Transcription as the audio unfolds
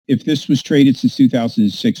if this was traded since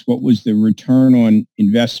 2006, what was the return on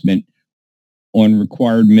investment on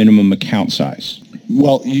required minimum account size?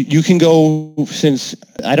 Well, you can go, since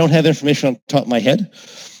I don't have information on the top of my head.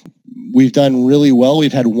 We've done really well.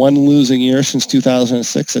 We've had one losing year since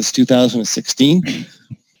 2006. That's 2016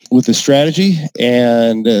 with the strategy.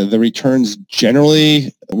 And the returns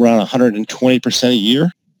generally around 120% a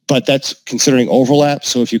year. But that's considering overlap.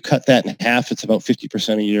 So if you cut that in half, it's about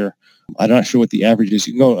 50% a year. I'm not sure what the average is.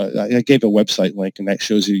 You can go, I gave a website link, and that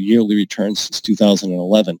shows you yearly returns since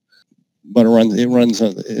 2011. But it runs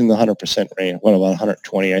in the 100% range. What about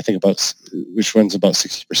 120? I think which runs about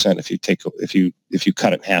 60% if you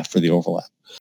cut it in half for the overlap.